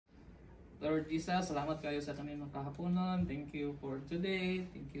Lord Jesus, salamat kayo sa kanina kahaponon. Thank you for today.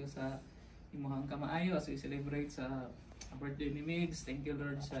 Thank you sa imuhang kamaayo as we celebrate sa birthday ni Migs. Thank you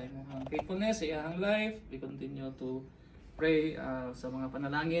Lord sa imuhang faithfulness sa iyang life. We continue to pray sa mga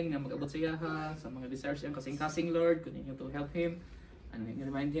panalangin nga mag-abot sa iya, sa mga desires iyang kasing-kasing Lord. Continue to help him. And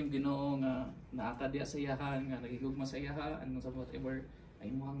remind him, Ginoo, nga naakad diya sa iya, nga nagigugma sa iya, and sa whatever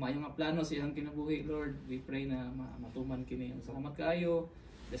ay imuhang mayong nga plano sa iyang kinabuhi Lord. We pray na matuman kini. Salamat kaayo.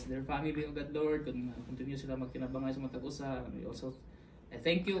 Bless their family, O God Lord. Kung continue sila magkinabangay sa matag-usa. We also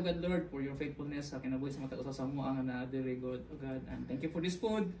thank you, O God Lord, for your faithfulness sa kinabuhi sa matag-usa sa mo ang na very good, O God. And thank you for this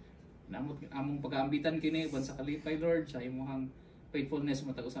food. Among pag-aambitan kini uban sa kalipay Lord, sa imuhang faithfulness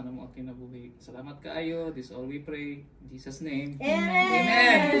matag-usa na mo ang kinabuhi. Salamat kaayo. This all we pray in Jesus name. Amen.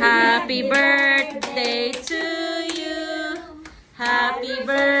 Amen. Happy birthday to you. Happy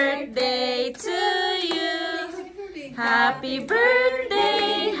birthday to you. Happy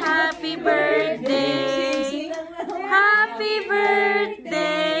birthday. Happy birthday. Happy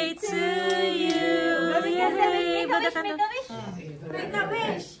birthday to you. Yay! Make a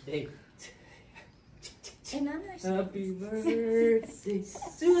wish. Happy birthday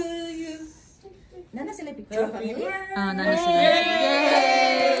to you. Nana sila picture kami. Nana sila.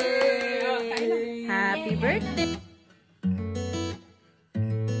 Yay! Happy birthday.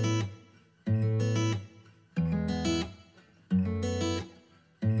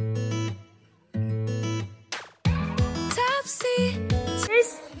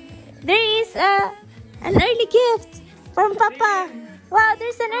 There is an early gift from Papa. Wow,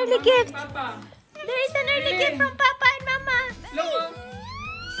 there's an early gift. There is an early gift from Papa and Mama.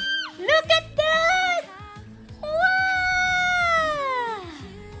 Look at that! Wow!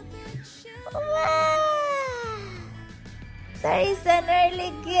 Wow! There is an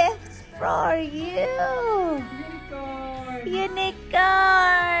early gift for you.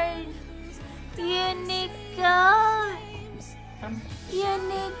 Unicorn. Unicorn. Unicorn. You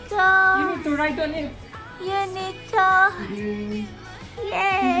need to write on it. Unicorn.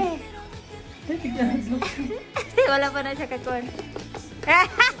 Yay! Wala pa na siya kakon.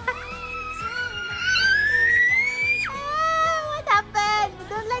 What happened? You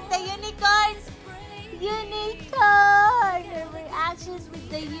don't like the unicorn? Unicorn! Your reactions with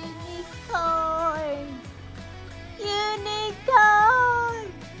the unicorn. Unicorn!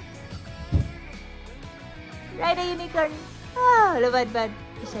 Ride a unicorn. Oh, bad.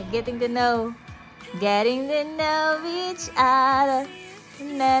 Getting to know each other.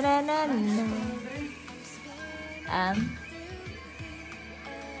 Na.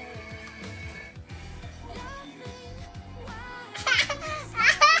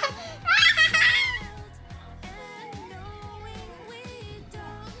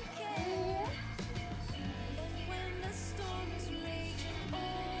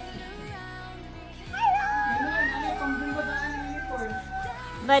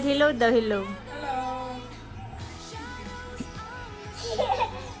 But hello daw, hello.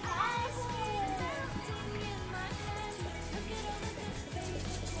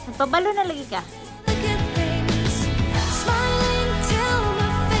 Pabalo na lagi ka.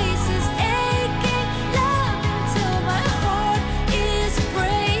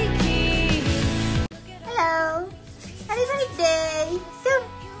 Hello. Happy birthday.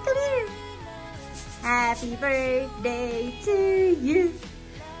 Come here. Happy birthday to you.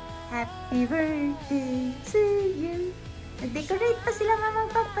 Happy birthday to you. Nag-decorate pa sila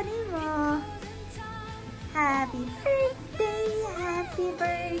mamang papa mo. Happy birthday, happy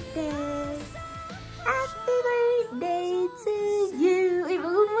birthday. Happy birthday to you. Uy,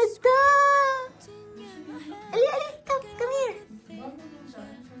 bagong mo to. Ali, come here.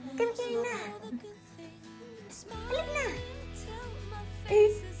 Come here na. Ali na.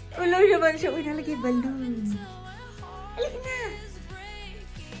 Eh, ulo siya ba siya? Uy, nalagay balloon. Ali na.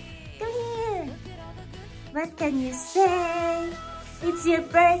 Come here. What can you say? It's your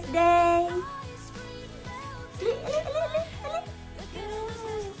birthday.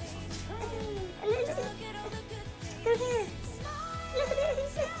 Come here.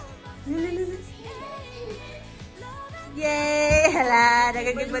 Yay! Hala,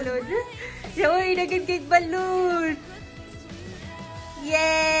 nagagig balloon. Uy, nagagig balloon.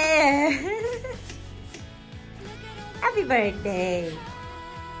 Yay! Happy birthday.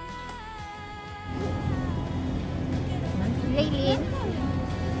 Raelynn.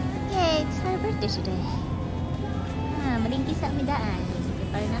 Yay, it's her birthday today. Malingki sa midaan.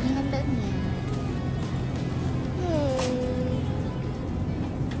 Para namin handog niya. Yay!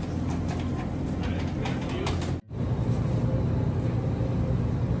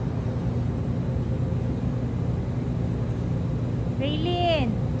 Raelynn!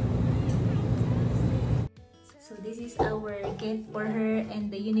 decorate for her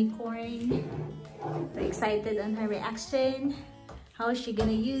and the unicorn. So excited on her reaction. How is she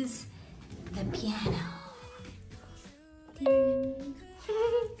gonna use the piano?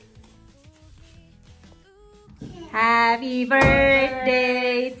 Happy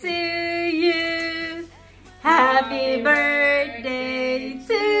birthday to you. Happy birthday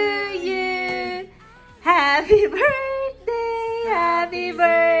to you. Happy birthday. Happy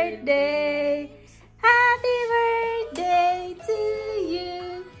birthday. Happy birthday to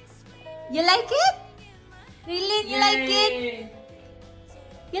you. You like it? Raelynn, you like it?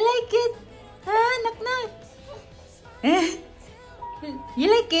 You like it? Ah, knock. You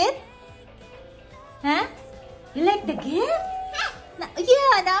like it? Huh? You like the gift?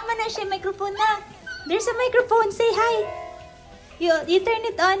 Yeah, naman na siya microphone na. There's a microphone. Say hi. You turn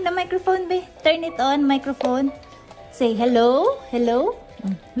it on, the microphone, be. Turn it on, microphone. Say hello. Hello.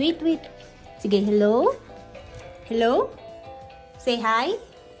 Wait. Sige, hello. Hello. Say hi.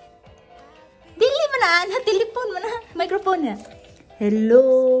 Dili mo na, telephone mo na. Microphone na.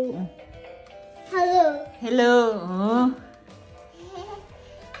 Hello. Hello. Oh.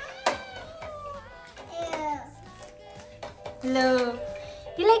 Hello.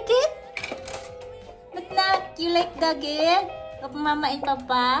 You like it? Knock. You like the gift of Mama and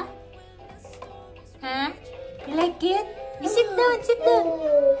Papa? Huh? You like it? You sit down.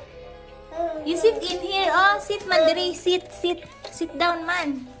 You sit in here. Oh, sit man, Dere. Sit down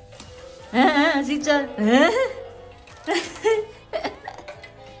man. Sit down.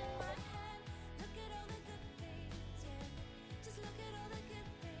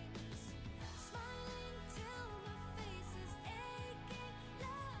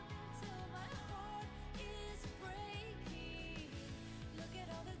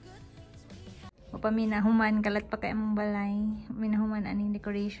 Paminahuman kalat pa kay mong balay. Minahuman aning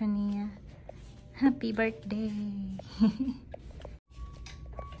decoration niya. Happy birthday.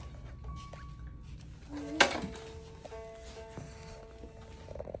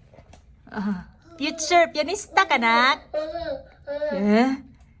 Future pianista ka na? Yeah.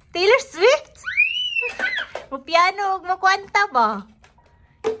 Taylor Swift? Mo piano ug mo kwanta ba?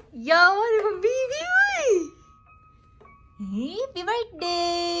 Yawa ni mong baby oy. Happy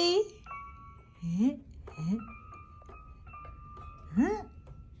birthday.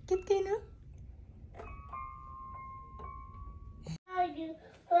 Cute kayo, no?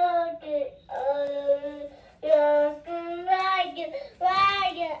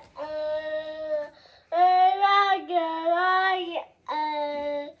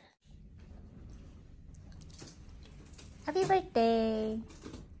 Happy birthday!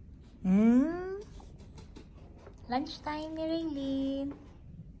 Lunchtime ni Raelynn.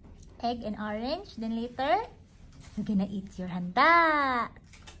 Egg and orange. Then later, you're gonna eat your handa.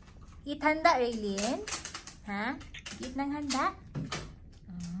 Eat handa, Raelynn. Ha? Eat ng handa.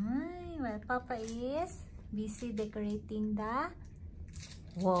 Ay, well, Papa is busy decorating the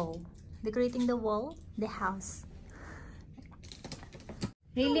wall. Decorating the wall, the house.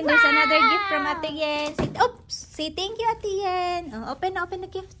 Raelynn, there's another gift from Ate Yen. Oops! Say thank you, Ate Yen. Oh, open the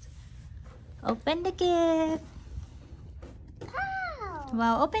gift. Open the gift.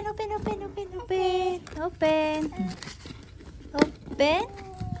 Wow, open.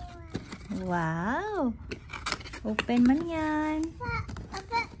 Wow. Open man yan.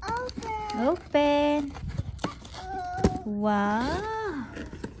 Open. Wow.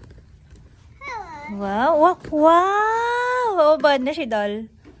 Wow. Oh, bad na si doll.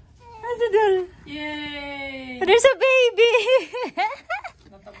 Ano doll? Yay! There's a baby.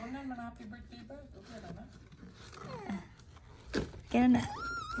 Natabunan man, happy birthday ba? Okay na na. Kaya na.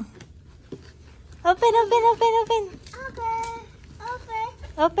 Open.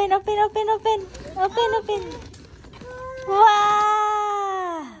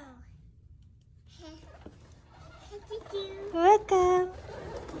 Wow! Welcome.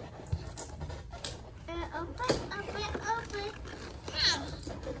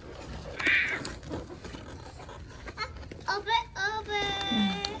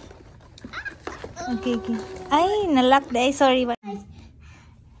 Okay. Ay, nalock dahil. Sorry.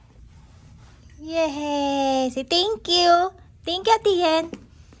 Yay! Say thank you. Thank you, Ate Yen.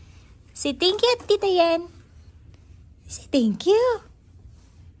 Say thank you, Tita Yen. Say thank you.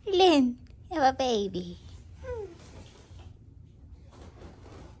 Raelynn, you have a baby.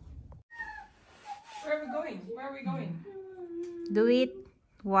 Where are we going? Do it.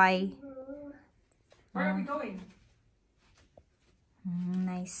 Why? Where are we going?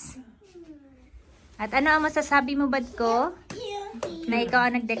 Nice. At ano ang masasabi mo, bad ko? Na ikaw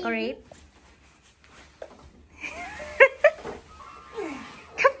ang nag-decorate?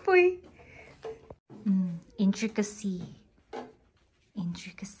 Kapoy. Intricacy.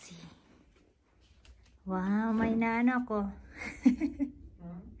 kasi. Wow, may naano ko.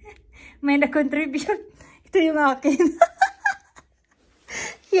 May na-contribute. Ito yung akin.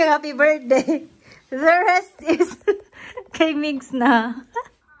 Yung happy birthday. The rest is kay Migs na.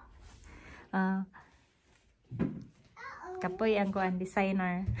 Kapoy ang kuan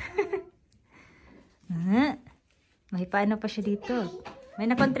designer. May paano pa siya dito. May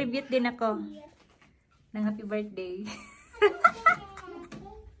na-contribute din ako ng happy birthday.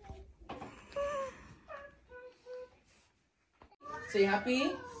 Say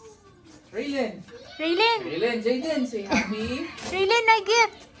happy. Raelynn. Raelynn! Raelynn, Jaden, say happy. Raelynn, a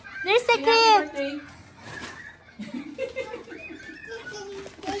gift! There's a Say happy gift! birthday.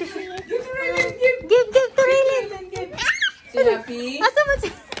 Give to Raelynn, give. Give to Raelynn! Raelynn, give. Say happy. Asa mo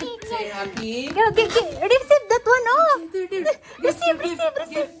siya? Say happy. Go, give. Receive that one, oh! There. Receive.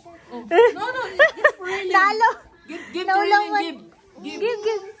 Oh. No, give for Raelynn. Nalo! Give to Naulang Raelynn, one. give.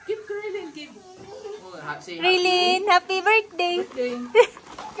 Give. Give to Raelynn, give. Oh, say happy. Raelynn, happy birthday! Birthday.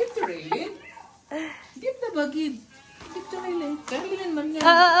 Give to Raelynn. Give na ba, give. Give to Raelynn. Kay Raelynn man yan.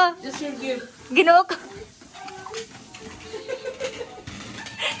 Just your gift. Ginoo ko.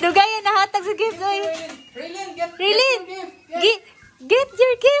 Dugayan, nahatag sa gift, oy. Raelynn, get Raelynn, your gift. get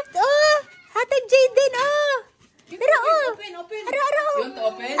your gift, oh! Hatag Jaden, oh! Dara, oh! Open. Ara, oh! You want to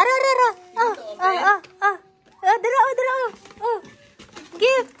open? Ara. Oh, to open? Dara, oh!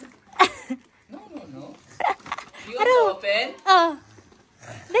 Gift! No. You want to open? Oh.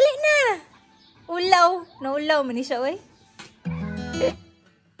 Dali na! Ulaw. Naulaw man ni siya, oy.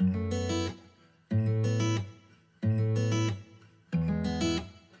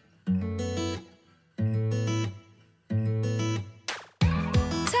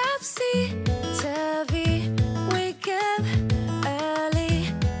 Topsy-turvy, wake up early,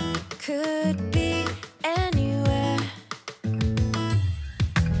 could be anywhere.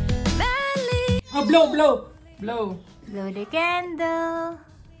 Madly. Oh, blow. Blow the candle.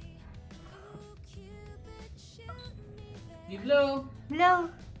 You blow.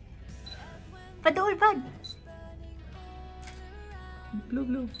 Blow. Paduol, pad.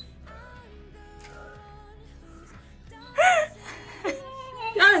 Blow.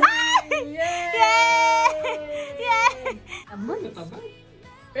 Yay! Amoy.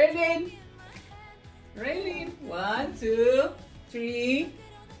 Raelynn. 1, 2, 3.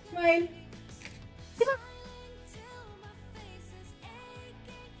 Smile.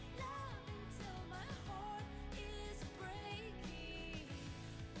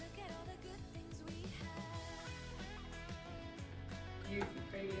 Give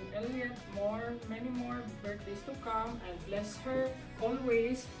Raelynn Elliott many more birthdays to come, and bless her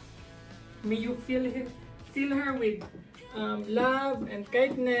always. May you fill her with love and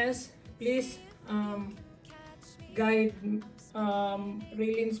kindness. Please guide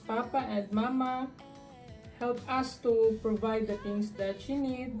Raelynn's papa and mama. Help us to provide the things that she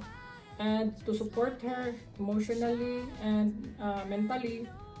needs and to support her emotionally and mentally.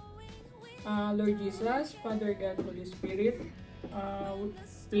 Lord Jesus, Father God, Holy Spirit,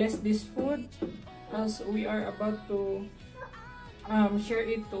 bless this food as we are about to share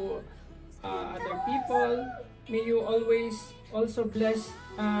it to other people. May you always also bless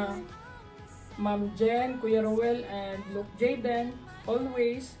Ma'am Jen, Kuya Roel, and Luke Jaden,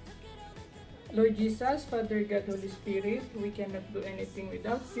 always. Lord Jesus, Father God, Holy Spirit, we cannot do anything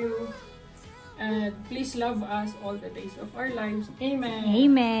without you. And please love us all the days of our lives. Amen.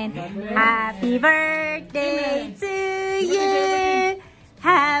 Amen. God bless. Happy birthday Amen. to you.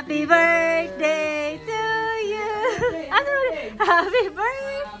 Happy birthday to you. Happy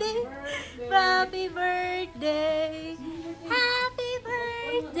birthday. Happy birthday. Happy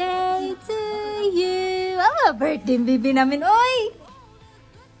birthday to you. Birthday baby namin, oy.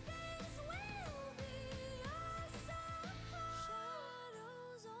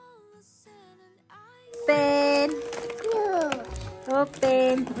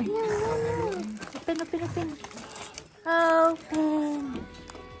 Open.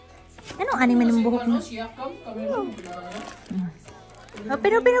 Anong anime ng buhok mo?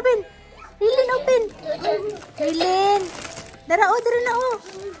 Open. Raelynn, open. Raelynn. Dara na, oh.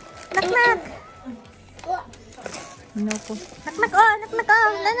 Nak. No po. Nak, oh. Na.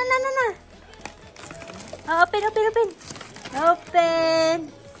 Oh,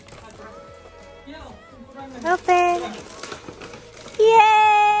 open.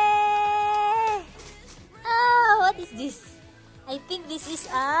 Yay! Oh, what is this? I think this is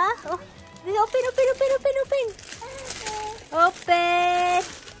open. Open.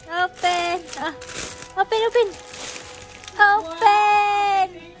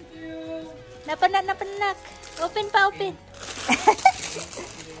 Napanak. Open.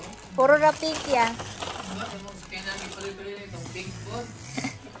 Puro na pink ya. Kaya namin pali-pali na itong pink board.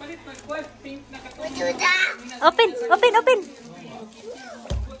 Palit-palit, pink na katulong. Open, open, open.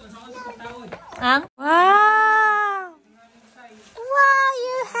 Ang? Wow! Wow,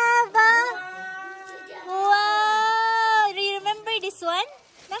 you have a... Wow! Do you remember this one?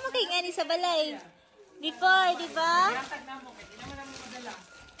 Nama kayo nga ni sa balay. Before, di ba?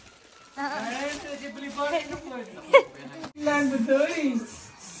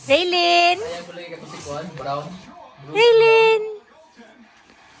 Raelynn! Kaya ko lagi katulong brown. Raelynn!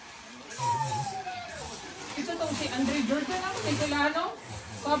 Ito tong si Andre Jordan ako, may kulano.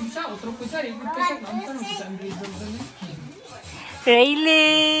 Pab siya, utro ko siya. Ikot ko siya. Ang tanong si Andre Jordan.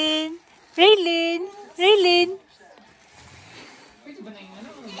 Raelynn! Raelynn! Raelynn! Pwede ba na yung ano?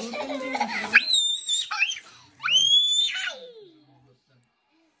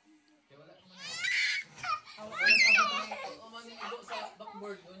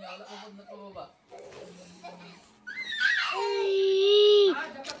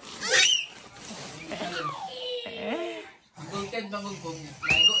 Ang gold card bang kung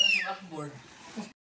naigo na sa backboard.